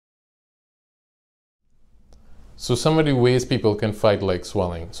So some of the ways people can fight leg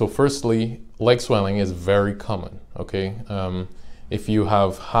swelling. So firstly, leg swelling is very common, okay? If you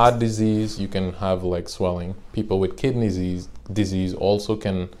have heart disease, you can have leg swelling. People with kidney disease also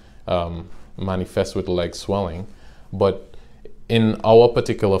can manifest with leg swelling. But in our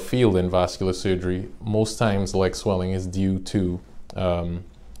particular field in vascular surgery, most times leg swelling is due to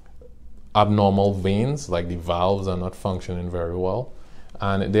abnormal veins, like the valves are not functioning very well.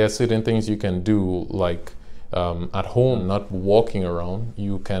 And there are certain things you can do, like at home, not walking around,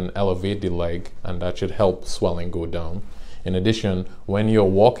 you can elevate the leg, and that should help swelling go down. In addition, when you're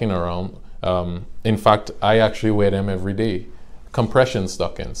walking around, in fact, I actually wear them every day. Compression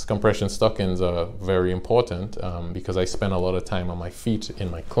stockings. Compression stockings are very important because I spend a lot of time on my feet in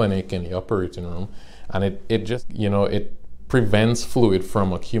my clinic, in the operating room, and it just, it prevents fluid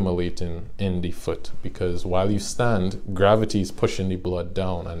from accumulating in the foot, because while you stand, gravity is pushing the blood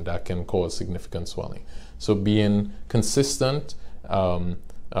down, and that can cause significant swelling. So being consistent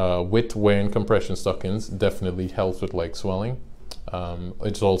with wearing compression stockings definitely helps with leg swelling.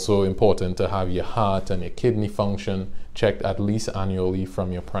 It's also important to have your heart and your kidney function checked at least annually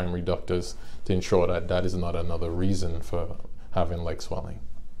from your primary doctors to ensure that that is not another reason for having leg swelling.